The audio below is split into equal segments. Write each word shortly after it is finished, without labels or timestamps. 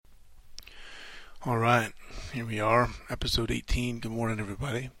All right, here we are, episode 18. Good morning,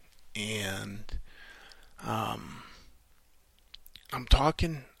 everybody. And um, I'm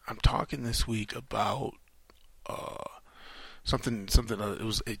talking this week about uh, something.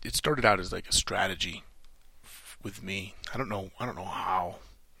 It started out as like a strategy with me. I don't know how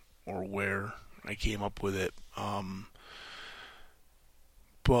or where I came up with it.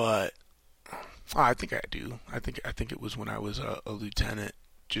 But I think I do. I think it was when I was a lieutenant,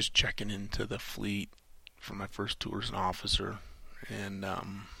 just checking into the fleet for my first tour as an officer, and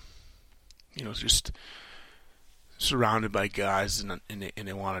just surrounded by guys, and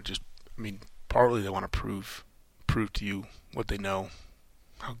they want to just, I mean, partly they want to prove to you what they know,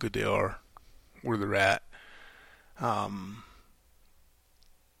 how good they are, where they're at, um,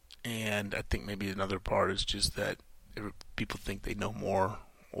 and I think maybe another part is just that people think they know more,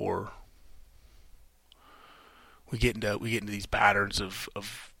 or we get into these patterns of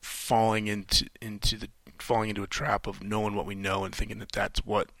falling into a trap of knowing what we know and thinking that that's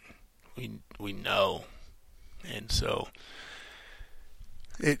what we know. And so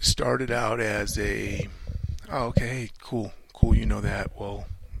it started out as oh, okay, cool, you know that. Well,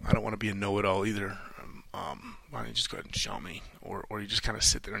 I don't want to be a know-it-all either. Why don't you just go ahead and show me? Or you just kind of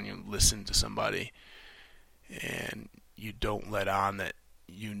sit there and you listen to somebody, and you don't let on that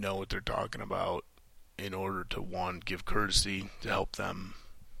you know what they're talking about, in order to, one, give courtesy to help them,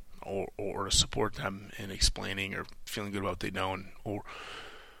 or to support them in explaining or feeling good about what they know, and or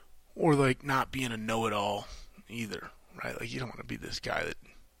like not being a know-it-all either, right? Like, you don't want to be this guy that,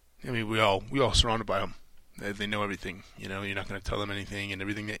 I mean, we all surrounded by them. They know everything. You're not going to tell them anything, and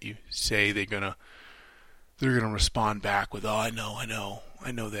everything that you say, they're gonna respond back with, "Oh, I know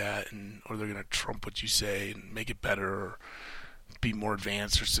that," and or they're gonna trump what you say and make it better, or be more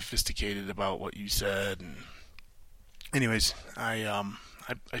advanced or sophisticated about what you said. And anyways, I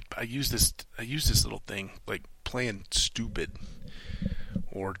use this little thing, like playing stupid,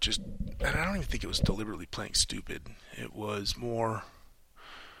 or just, and I don't even think it was deliberately playing stupid. It was more,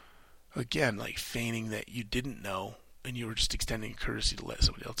 again, like feigning that you didn't know, and you were just extending courtesy to let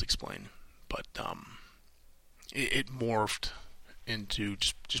somebody else explain. But it morphed into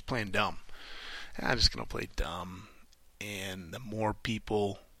just playing dumb. And I'm just gonna play dumb, and the more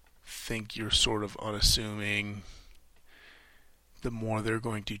people think you're sort of unassuming, the more they're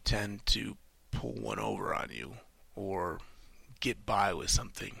going to tend to pull one over on you, or get by with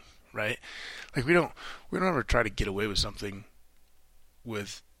something, right? Like, we don't ever try to get away with something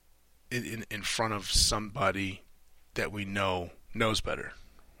with in front of somebody that we know knows better,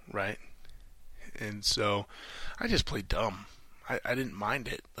 right? And so I just played dumb. I didn't mind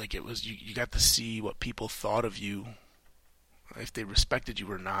it. Like, it was, you got to see what people thought of you, if they respected you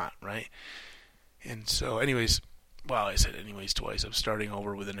or not, right? And so, anyways, well, I said anyways twice. I'm starting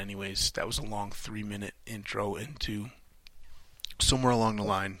over with an anyways. That was a long 3-minute intro into, somewhere along the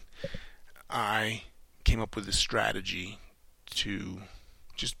line, I came up with a strategy to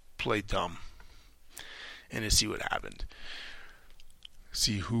just play dumb, and to see what happened.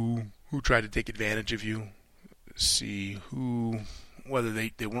 See who tried to take advantage of you. See whether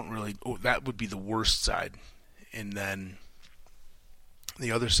they weren't really. Oh, that would be the worst side, and then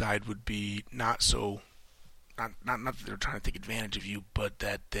the other side would be not so. Not that they're trying to take advantage of you, but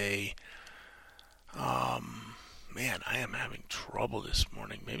that they, man, I am having trouble this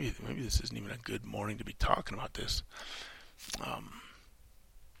morning. Maybe this isn't even a good morning to be talking about this.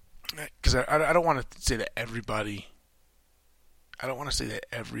 Because I don't want to say that everybody. I don't want to say that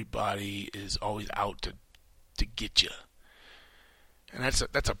everybody is always out to get you, and that's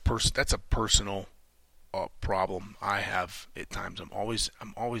a personal problem I have at times. I'm always.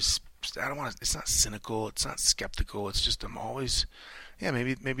 I don't want to. It's not cynical. It's not skeptical. It's just I'm always. Yeah,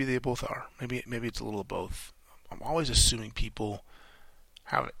 maybe they both are. Maybe it's a little of both. I'm always assuming people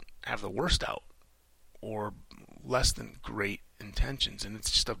have the worst out, or less than great intentions, and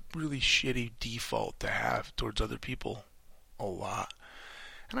it's just a really shitty default to have towards other people a lot.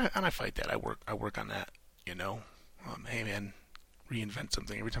 And I fight that. I work on that. Hey man, reinvent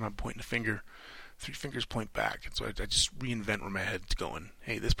something. Every time I'm pointing a finger, 3 fingers point back, and so I just reinvent where my head's going.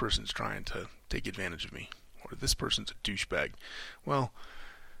 Hey, this person's trying to take advantage of me, or this person's a douchebag. Well,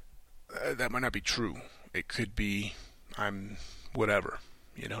 that might not be true. It could be I'm whatever.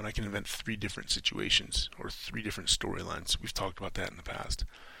 And I can invent 3 different situations or 3 different storylines. We've talked about that in the past.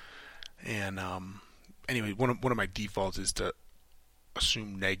 And anyway, one of my defaults is to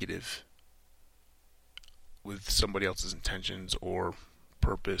assume negative with somebody else's intentions or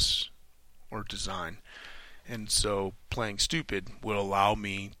purpose or design. And so playing stupid will allow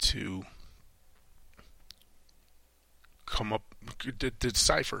me to come up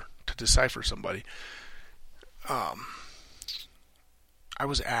to decipher somebody. I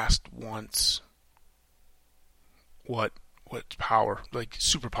was asked once what power, like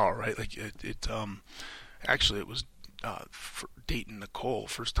superpower, right? Like actually it was for dating Nicole.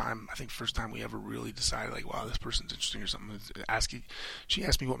 First time we ever really decided, like, wow, this person's interesting or something. She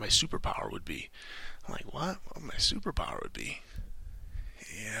asked me what my superpower would be. I'm like, what my superpower would be?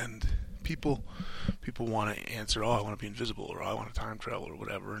 And people want to answer, oh, I want to be invisible, or I want to time travel, or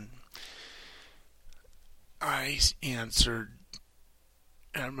whatever. And I answered,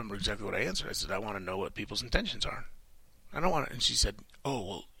 and I remember exactly what I answered. I said, I want to know what people's intentions are. I don't want to. And she said, oh,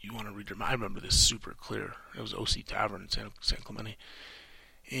 well, you want to read your mind. I remember this super clear. It was OC Tavern in San Clemente.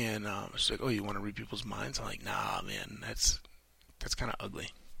 And she's like, oh, you want to read people's minds? I'm like, nah, man, that's kind of ugly.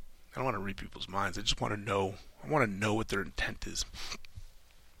 I don't want to read people's minds. I just want to know. I want to know what their intent is.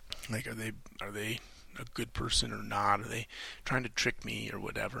 Like, are they a good person or not? Are they trying to trick me or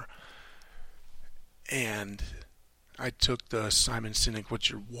whatever? And I took the Simon Sinek, what's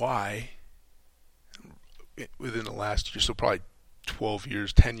your why? Within the last year, so probably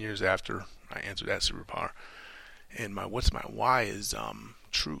 10 years after I answered that superpower. And what's my why is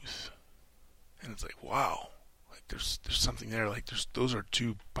truth. And it's like, wow, like there's something there. Like those are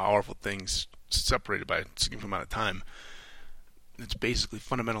two powerful things separated by a significant amount of time. It's basically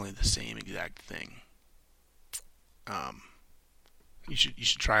fundamentally the same exact thing. You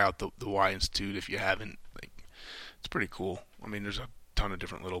should try out the Why Institute if you haven't. Like, it's pretty cool. I mean, there's a ton of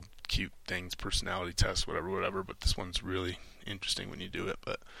different little cute things, personality tests, whatever. But this one's really interesting when you do it.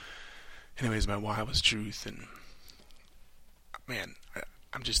 But anyways, my why was truth, and man,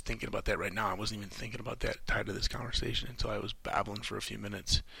 I'm just thinking about that right now. I wasn't even thinking about that tied to this conversation until I was babbling for a few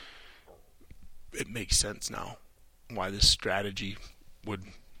minutes. It makes sense now why this strategy would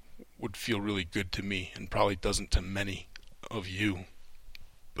feel really good to me, and probably doesn't to many of you.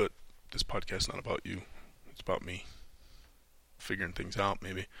 But this podcast is not about you. It's about me figuring things out,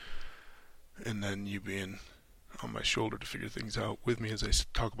 maybe, and then you being on my shoulder to figure things out with me as I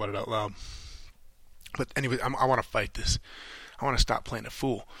talk about it out loud. But anyway, I want to fight this. I want to stop playing a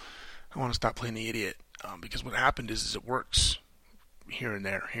fool. I want to stop playing the idiot, because what happened is it works here and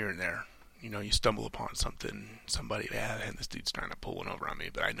there. You know, you stumble upon something, somebody, and this dude's trying to pull one over on me,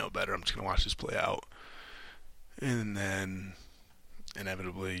 but I know better. I'm just going to watch this play out. And then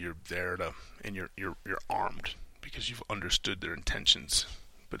inevitably you're there and you're armed because you've understood their intentions.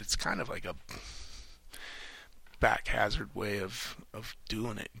 But it's kind of like a haphazard way of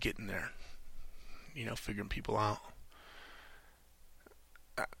doing it, getting there. You know, figuring people out.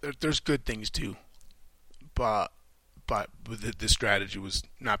 There's good things too, but this strategy was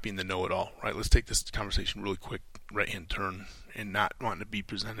not being the know-it-all, right? Let's take this conversation really quick, right-hand turn, and not wanting to be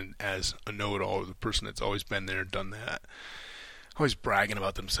presented as a know-it-all or the person that's always been there, done that, always bragging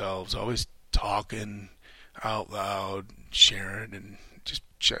about themselves, always talking out loud, sharing, and just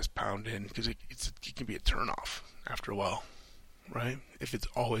chest pounding, because it can be a turnoff after a while, right? If it's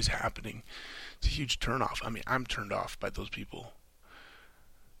always happening, it's a huge turnoff. I mean, I'm turned off by those people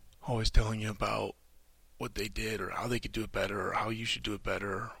always telling you about what they did or how they could do it better or how you should do it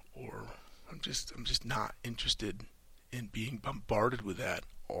better, or I'm just not interested in being bombarded with that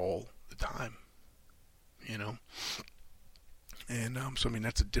all the time, you know. And so I mean,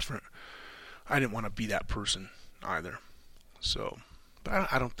 that's a different. I didn't want to be that person either. So, but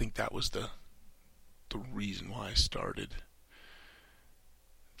I don't think that was the reason why I started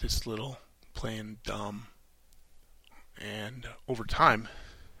this little playing dumb. And over time,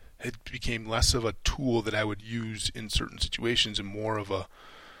 it became less of a tool that I would use in certain situations and more of a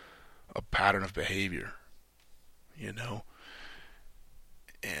pattern of behavior, you know.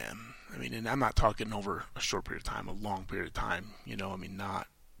 And I mean, and I'm not talking over a short period of time, a long period of time, you know. I mean, not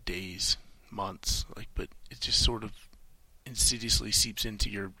days, months, like, but it just sort of insidiously seeps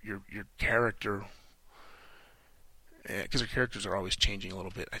into your character, because our characters are always changing a little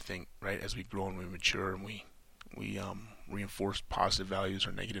bit, I think, right, as we grow and we mature and we reinforce positive values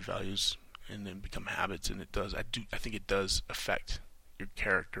or negative values, and then become habits. And I think it does affect your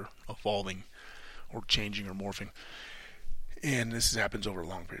character evolving or changing or morphing. And this happens over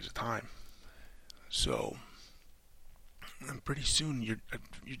long periods of time. So, and pretty soon you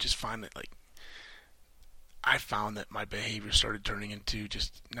just find that, like, I found that my behavior started turning into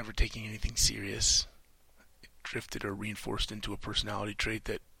just never taking anything serious. It drifted or reinforced into a personality trait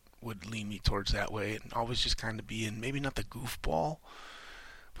that would lean me towards that way, and always just kind of being maybe not the goofball,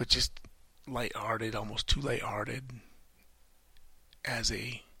 but just lighthearted, almost too lighthearted, as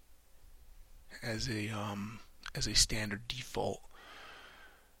a standard default,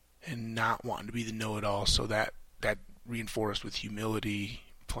 and not wanting to be the know-it-all. So that reinforced with humility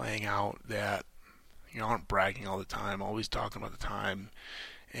playing out that you aren't bragging all the time, always talking about the time,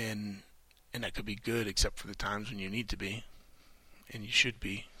 and that could be good except for the times when you need to be and you should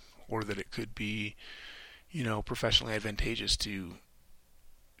be, or that it could be, professionally advantageous to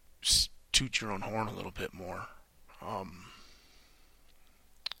toot your own horn a little bit more.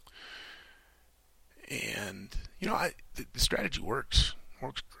 And the strategy works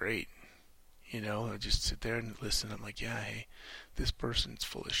great. I just sit there and listen. I'm like, yeah, hey, this person's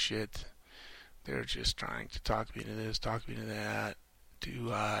full of shit. They're just trying to talk me into this, talk me into that.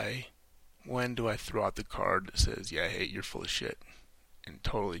 When do I throw out the card that says, yeah, hey, you're full of shit, and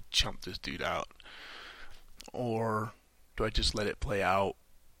totally chump this dude out? Or do I just let it play out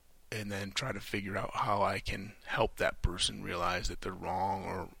and then try to figure out how I can help that person realize that they're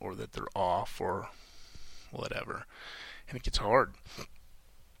wrong or that they're off or whatever? And it gets hard.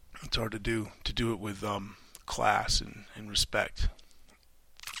 It's hard to do it with class and respect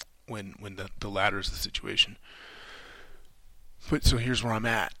when the latter is the situation. But so here's where I'm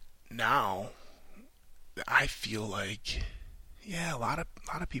at now. I feel like, yeah, a lot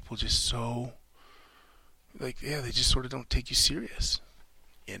of people just so, like, yeah, they just sort of don't take you serious,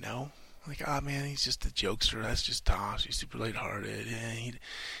 like, oh man, he's just a jokester, that's just Tosh, he's super lighthearted, and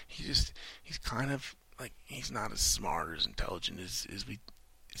he's kind of like, he's not as smart or as intelligent as he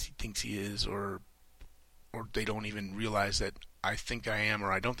thinks he is, or they don't even realize that I think I am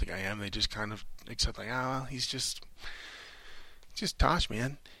or I don't think I am. They just kind of accept, like, well, he's just Tosh,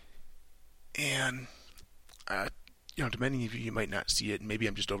 man. And to many of you, you might not see it, and maybe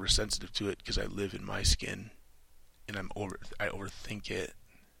I'm just oversensitive to it because I live in my skin and I overthink it.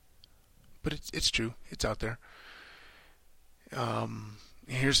 But it's true. It's out there.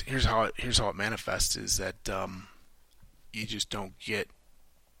 Here's how it manifests is that you just don't get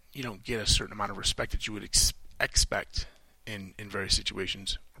a certain amount of respect that you would expect in various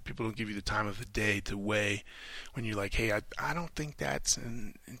situations. People don't give you the time of the day to weigh when you're like, hey, I don't think that's,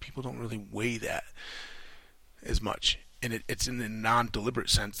 and people don't really weigh that as much. And it's in a non-deliberate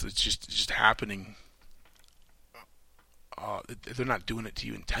sense. It's just happening. They're not doing it to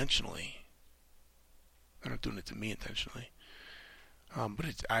you intentionally. They're not doing it to me intentionally. But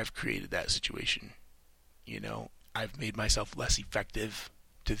I've created that situation. I've made myself less effective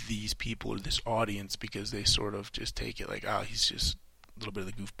to these people or this audience because they sort of just take it like, oh, he's just a little bit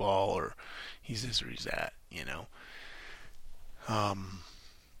of the goofball, or he's this or he's that,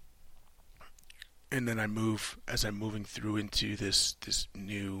 And then as I'm moving through into this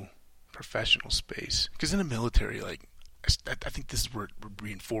new professional space, because in the military, like, I think this is where it would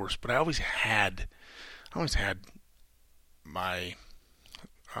reinforce, but I always had my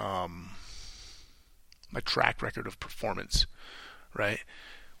my track record of performance, right,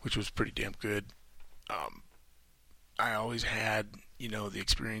 which was pretty damn good. I always had, the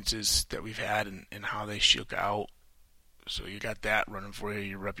experiences that we've had and how they shook out. So you got that running for you,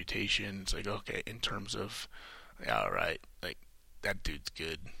 your reputation. It's like, okay, in terms of, yeah, all right, like, that dude's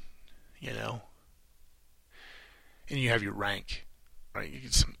good, And you have your rank, right? You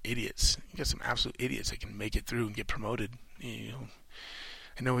get some idiots. You got some absolute idiots that can make it through and get promoted. I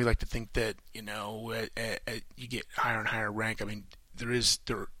know we like to think that, you get higher and higher rank. I mean, there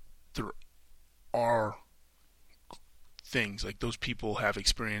are things like those people have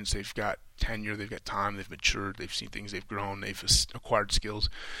experience, they've got tenure, they've got time, they've matured, they've seen things, they've grown, they've acquired skills,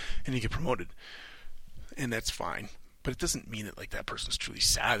 and you get promoted, and that's fine. But it doesn't mean that, like, that person's truly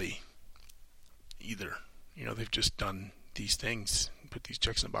savvy either. They've just done these things, put these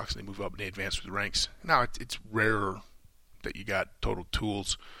checks in the box, and they move up and they advance through the ranks. Now it's rarer that you got total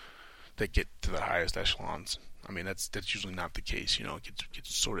tools that get to the highest echelons. I mean, that's usually not the case. It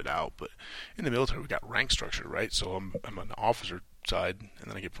gets sorted out. But in the military, we got rank structure, right? So I'm on the officer side, and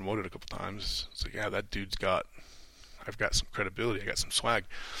then I get promoted a couple times. It's like, yeah, that dude's I've got some credibility. I got some swag.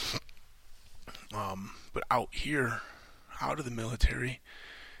 But out of the military,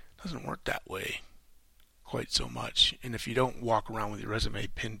 it doesn't work that way quite so much. And if you don't walk around with your resume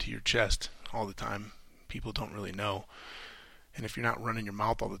pinned to your chest all the time, people don't really know. And if you're not running your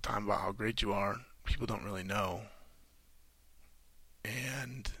mouth all the time about how great you are, people don't really know.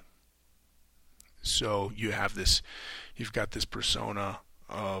 And so you've got this persona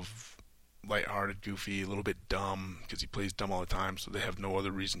of lighthearted, goofy, a little bit dumb, because he plays dumb all the time, so they have no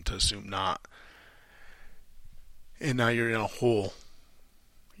other reason to assume not. And now you're in a hole.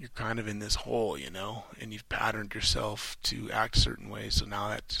 You're kind of in this hole, and you've patterned yourself to act a certain way, so now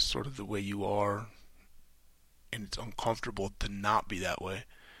that's just sort of the way you are, and it's uncomfortable to not be that way.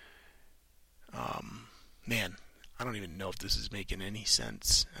 Man, I don't even know if this is making any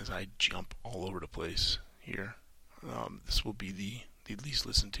sense as I jump all over the place here. This will be the the least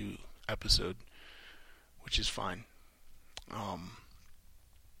listened to episode, which is fine.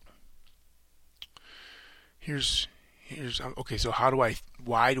 Here's okay. So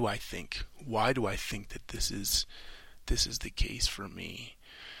why do I think that this is the case for me?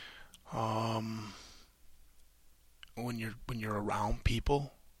 When you're around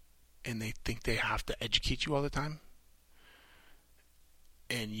people and they think they have to educate you all the time,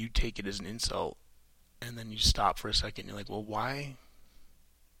 and you take it as an insult, and then you stop for a second, and you're like, well, why?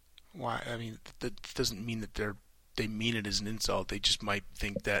 I mean, that doesn't mean that they mean it as an insult. They just might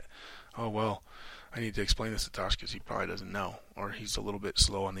think that, oh, well, I need to explain this to Tosh because he probably doesn't know, or he's a little bit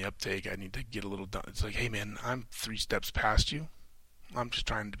slow on the uptake. I need to get a little done. It's like, hey, man, I'm 3 steps past you. I'm just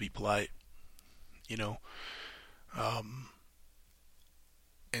trying to be polite, you know.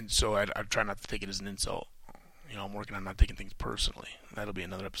 And so I try not to take it as an insult. You know, I'm working on not taking things personally. That'll be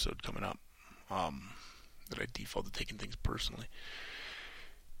another episode coming up, that I default to taking things personally.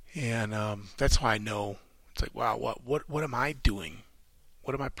 And that's how I know. It's like, wow, what am I doing?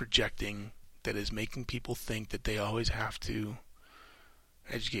 What am I projecting that is making people think that they always have to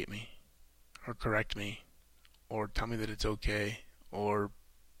educate me or correct me or tell me that it's okay, or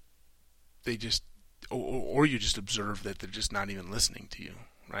they just or you just observe that they're just not even listening to you,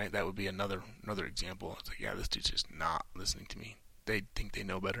 right? That would be another example. It's like, yeah, this dude's just not listening to me. They think they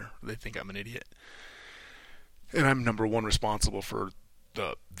know better. They think I'm an idiot. And I'm number one responsible for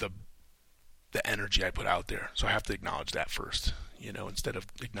the energy I put out there. So I have to acknowledge that first, you know, instead of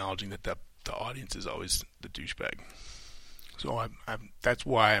acknowledging that the audience is always the douchebag. So that's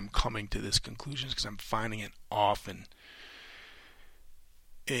why I'm coming to this conclusion, because I'm finding it often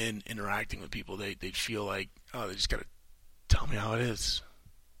in interacting with people. They feel like, oh, they just got to tell me how it is.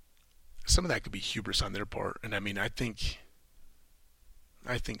 Some of that could be hubris on their part, and I mean, I think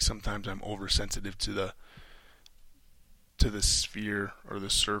sometimes I'm oversensitive to the sphere or the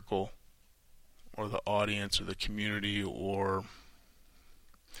circle or the audience or the community, or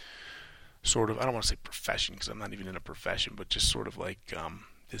sort of, I don't want to say profession because I'm not even in a profession, but just sort of like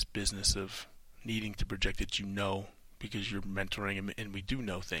this business of needing to project that you know, because you're mentoring and we do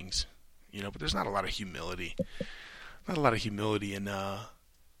know things, you know, but there's not a lot of humility. Not a lot of humility in the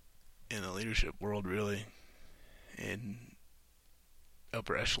leadership world, really. In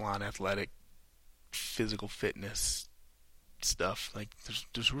upper echelon athletic, physical fitness stuff, like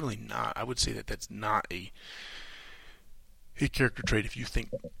there's really not. I would say that that's not a character trait. If you think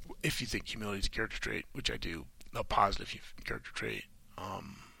humility is a character trait, which I do, a positive character trait, I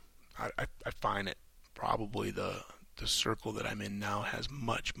find it probably the circle that I'm in now has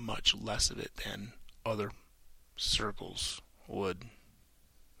much less of it than other circles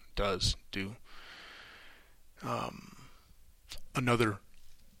does do. Another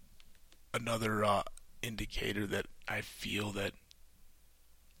indicator that I feel that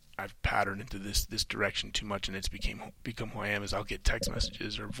I've patterned into this direction too much and it's become who I am is I'll get text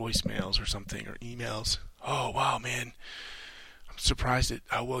messages or voicemails or something, or emails. Oh, wow, man, I'm surprised at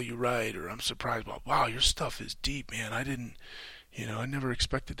how well you write, or I'm surprised, wow, your stuff is deep, man. I never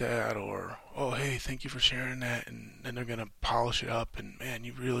expected that, or, oh, hey, thank you for sharing that, and then they're going to polish it up, and man,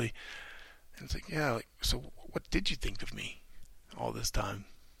 you really, and it's like, yeah, like, so what did you think of me all this time?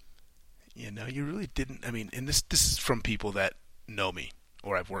 You know, you really didn't. I mean, and this is from people that know me,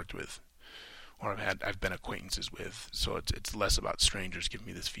 or I've worked with, or I've been acquaintances with. So it's less about strangers giving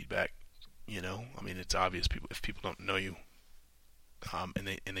me this feedback. You know, I mean, it's obvious if people don't know you,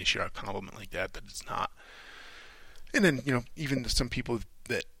 and they share a compliment like that it's not. And then, you know, even some people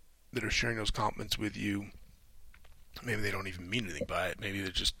that are sharing those compliments with you, maybe they don't even mean anything by it. Maybe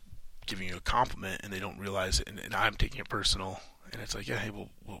they're just giving you a compliment and they don't realize it, and I'm taking it personal. And it's like, yeah, hey, well,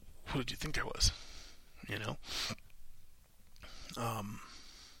 who did you think I was? You know?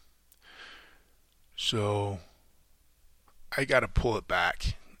 So I got to pull it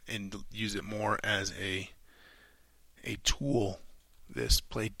back and use it more as a tool. This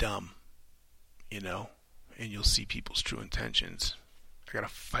play dumb, you know, and you'll see people's true intentions. I got to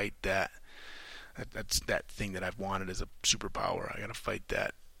fight that. That's that thing that I've wanted as a superpower. I got to fight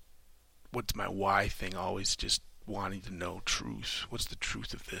that. What's my why thing? Always just wanting to know truth. What's the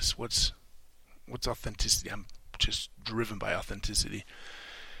truth of this? What's authenticity? I'm just driven by authenticity,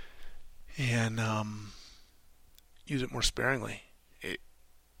 and use it more sparingly.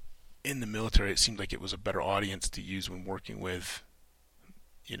 In the military, it seemed like it was a better audience to use when working with,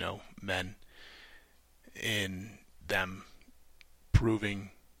 you know, men, in them proving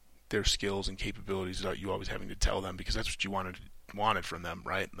their skills and capabilities without you always having to tell them, because that's what you wanted from them,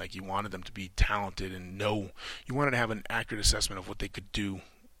 right? Like, you wanted them to be talented and you wanted to have an accurate assessment of what they could do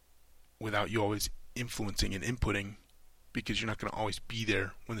without you always influencing and inputting because you're not going to always be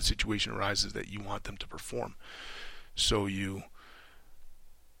there when the situation arises that you want them to perform. So you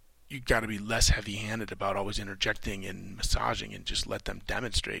got to be less heavy-handed about always interjecting and massaging, and just let them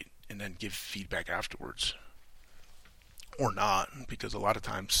demonstrate and then give feedback afterwards. Or not, because a lot of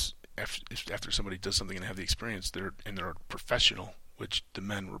times after somebody does something and have the experience, they're a professional, which the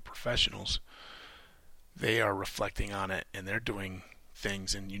men were professionals. They are reflecting on it and they're doing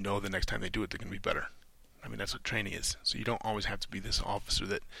things, and the next time they do it, they're going to be better. I mean, that's what training is. So you don't always have to be this officer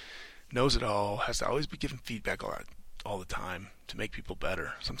that knows it all, has to always be giving feedback all the time to make people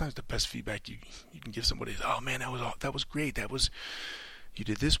better. Sometimes the best feedback you can give somebody is, oh man, that was great. You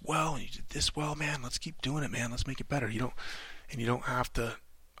did this well, and you did this well, man. Let's keep doing it, man. Let's make it better. You don't have to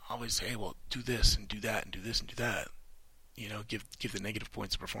always say, well, do this and do that and do this and do that. Give the negative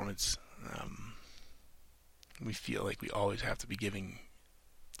points of performance. We feel like we always have to be giving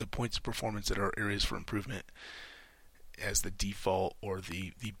the points of performance that are areas for improvement as the default or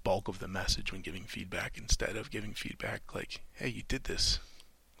the bulk of the message when giving feedback, instead of giving feedback like, hey, you did this.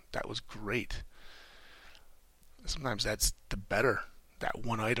 That was great. Sometimes that's the better. That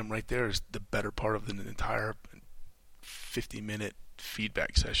one item right there is the better part of the entire 50-minute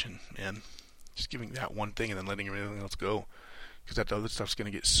feedback session, man. Just giving that one thing and then letting everything else go, because that other stuff's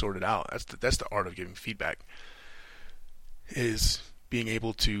going to get sorted out. That's the art of giving feedback. Is being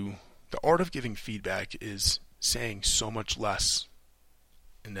able to. The art of giving feedback is saying so much less,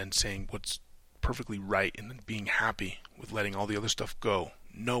 and then saying what's perfectly right, and then being happy with letting all the other stuff go,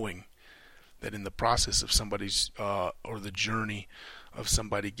 knowing that in the process of somebody's or the journey of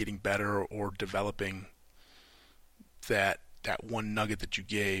somebody getting better or developing, that one nugget that you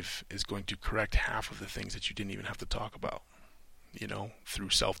gave is going to correct half of the things that you didn't even have to talk about, through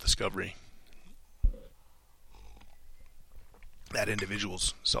self-discovery. That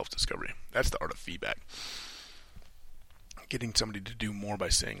individual's self-discovery. That's the art of feedback. Getting somebody to do more by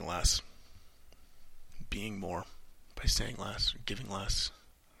saying less. Being more by saying less, giving less.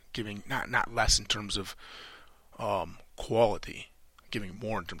 Giving not less in terms of quality. Giving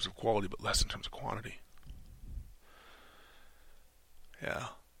more in terms of quality, but less in terms of quantity. Yeah.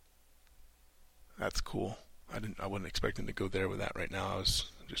 That's cool. I wasn't expecting to go there with that right now. I was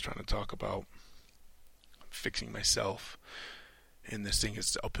just trying to talk about fixing myself. And this thing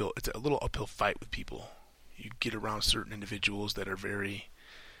is uphill. It's a little uphill fight with people. You get around certain individuals that are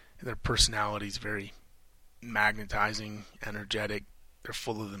their personalities very magnetizing, energetic. They're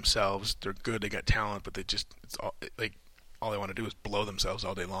full of themselves. They're good. They got talent, but all they want to do is blow themselves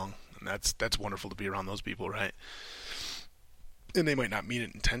all day long. And that's wonderful to be around those people, right? And they might not mean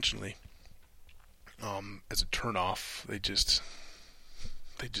it intentionally. As a turnoff, they just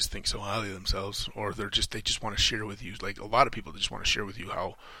think so highly of themselves, or they just want to share with you. Like a lot of people, they just want to share with you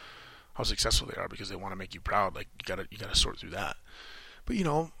how successful they are because they want to make you proud. Like you gotta sort through that. But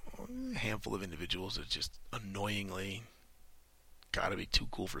a handful of individuals that just annoyingly gotta be too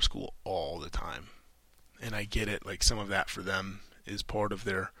cool for school all the time. And I get it. Like some of that for them is part of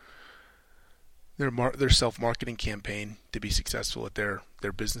their self-marketing campaign to be successful at their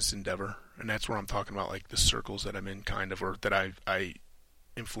business endeavor. And that's where I'm talking about, like the circles that I'm in, kind of, or that I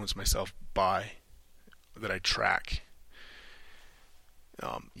influence myself by, that I track.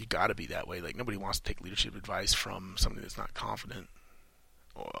 You got to be that way. Like nobody wants to take leadership advice from somebody that's not confident.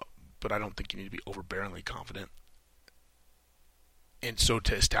 But I don't think you need to be overbearingly confident. And so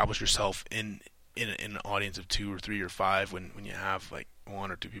to establish yourself in an audience of 2 or 3 or 5, when you have like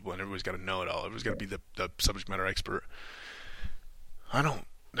 1 or 2 people and everybody's got to know it all, everybody's got to be the subject matter expert. I don't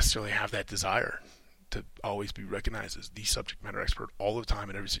necessarily have that desire to always be recognized as the subject matter expert all the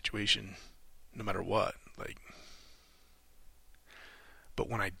time in every situation, no matter what. But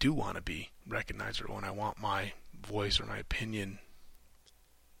when I do want to be recognized, or when I want my voice or my opinion,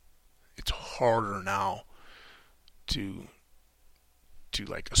 it's harder now to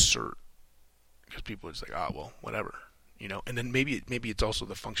like assert, because people are just like, well, whatever, And then maybe it's also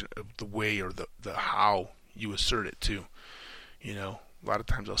the function of the way or the how you assert it too. A lot of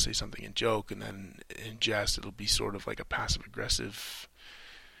times I'll say something in joke, and then in jest it'll be sort of like a passive-aggressive,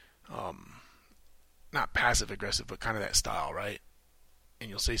 not passive-aggressive, but kind of that style, right? And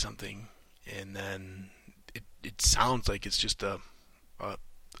you'll say something, and then it sounds like it's just a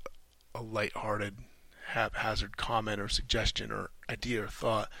lighthearted, haphazard comment or suggestion or idea or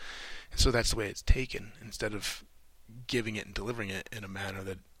thought. And so that's the way it's taken, instead of giving it and delivering it in a manner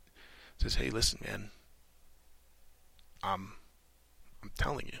that says, hey, listen, man, I'm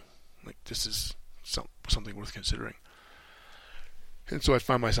telling you, like, this is something worth considering. And so I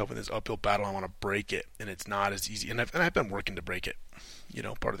find myself in this uphill battle. I want to break it, and it's not as easy. And I've been working to break it.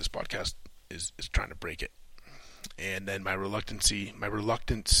 Part of this podcast is trying to break it. And then my reluctance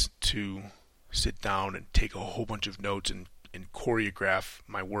to sit down and take a whole bunch of notes and choreograph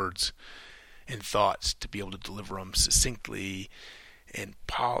my words and thoughts to be able to deliver them succinctly and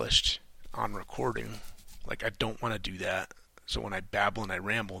polished on recording. Like, I don't want to do that. So when I babble and I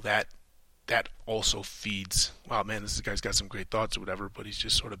ramble, that also feeds, wow, man, this guy's got some great thoughts or whatever, but he's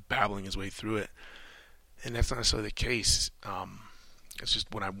just sort of babbling his way through it. And that's not necessarily the case. It's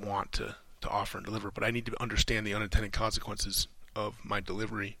just what I want to offer and deliver. But I need to understand the unintended consequences of my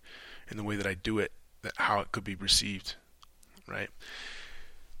delivery and the way that I do it, how it could be received, right?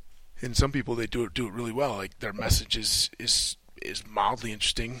 And some people, they do it really well. Like, their message is mildly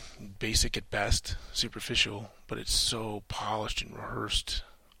interesting, basic at best, superficial, but it's so polished and rehearsed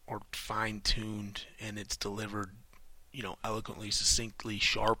or fine-tuned, and it's delivered, eloquently, succinctly,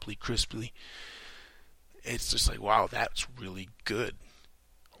 sharply, crisply. It's just like, wow, that's really good.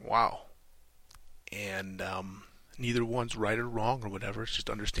 Wow. And neither one's right or wrong or whatever. It's just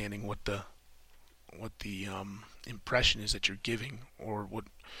understanding what the impression is that you're giving, or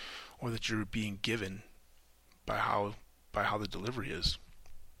that you're being given by how the delivery is.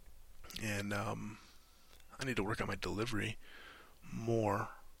 And I need to work on my delivery more.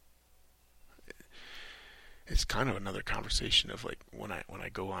 It's kind of another conversation of, like, when I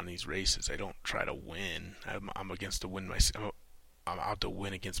go on these races, I don't try to win. I'm against to win myself. I'm out to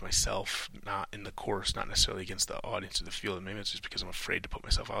win against myself, not in the course, not necessarily against the audience or the field. And maybe it's just because I'm afraid to put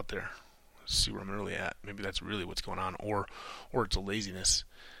myself out there, see where I'm really at. Maybe that's really what's going on, or it's a laziness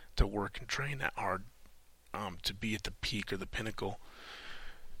to work and train that hard to be at the peak or the pinnacle.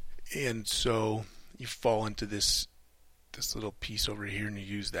 And so you fall into this little piece over here, and you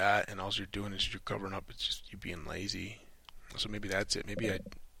use that, and all you're doing is you're covering up. It's just you being lazy. So maybe that's it.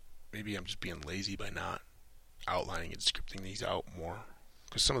 Maybe I'm just being lazy by not outlining and scripting these out more.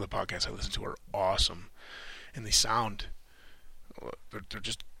 Because some of the podcasts I listen to are awesome, and they sound, they're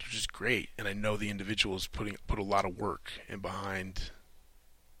just great. And I know the individuals put a lot of work in behind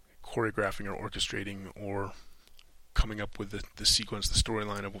choreographing or orchestrating or coming up with the sequence, the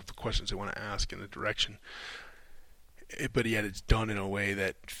storyline of the questions they want to ask and the direction. But yet it's done in a way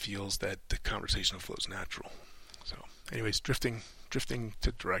that feels that the conversation flows natural. So anyways, drifting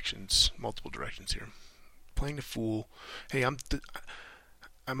to directions, multiple directions here. Playing the fool. Hey,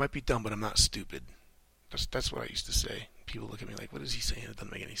 I might be dumb, but I'm not stupid. That's what I used to say. People look at me like, what is he saying? It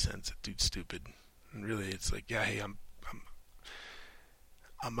doesn't make any sense. That dude's stupid. And really, it's like, yeah, hey,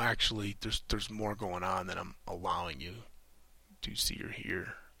 I'm actually, there's more going on than I'm allowing you to see or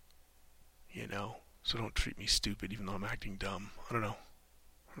hear. So don't treat me stupid, even though I'm acting dumb. I don't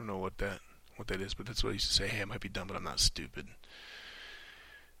know what that is, but that's what I used to say. Hey, I might be dumb, but I'm not stupid.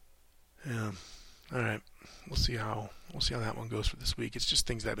 Yeah. All right. We'll see how that one goes for this week. It's just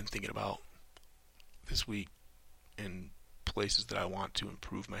things that I've been thinking about this week, and places that I want to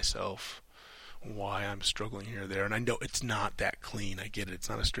improve myself, why I'm struggling here or there. And I know it's not that clean. I get it. It's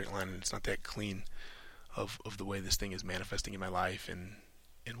not a straight line, and it's not that clean of the way this thing is manifesting in my life and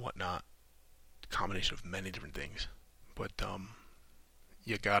whatnot. Combination of many different things, but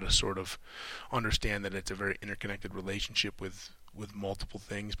you gotta sort of understand that it's a very interconnected relationship with multiple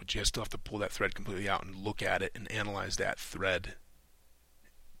things, but you still have to pull that thread completely out and look at it and analyze that thread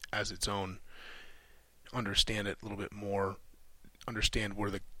as its own, understand it a little bit more, understand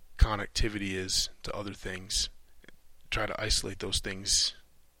where the connectivity is to other things, try to isolate those things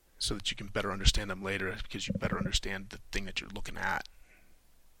so that you can better understand them later, because you better understand the thing that you're looking at,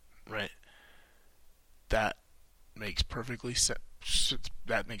 right? That makes perfect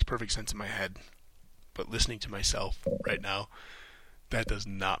sense in my head, but listening to myself right now, that does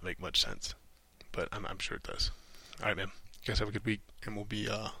not make much sense. But I'm sure it does. All right, man. You guys have a good week, and we'll be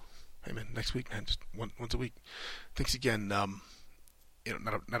hey, man, next week, man, just once a week. Thanks again. I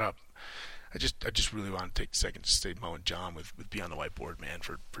just really want to take a second to say Mo and John with Beyond the Whiteboard, man,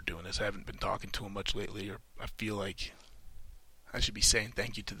 for doing this. I haven't been talking to them much lately, or I feel like I should be saying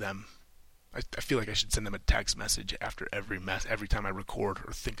thank you to them. I feel like I should send them a text message after every time I record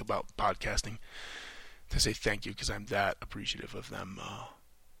or think about podcasting to say thank you, because I'm that appreciative of them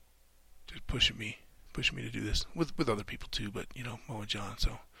just pushing me to do this with other people too, but Mo and John.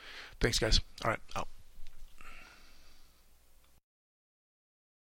 So thanks, guys. All right, out.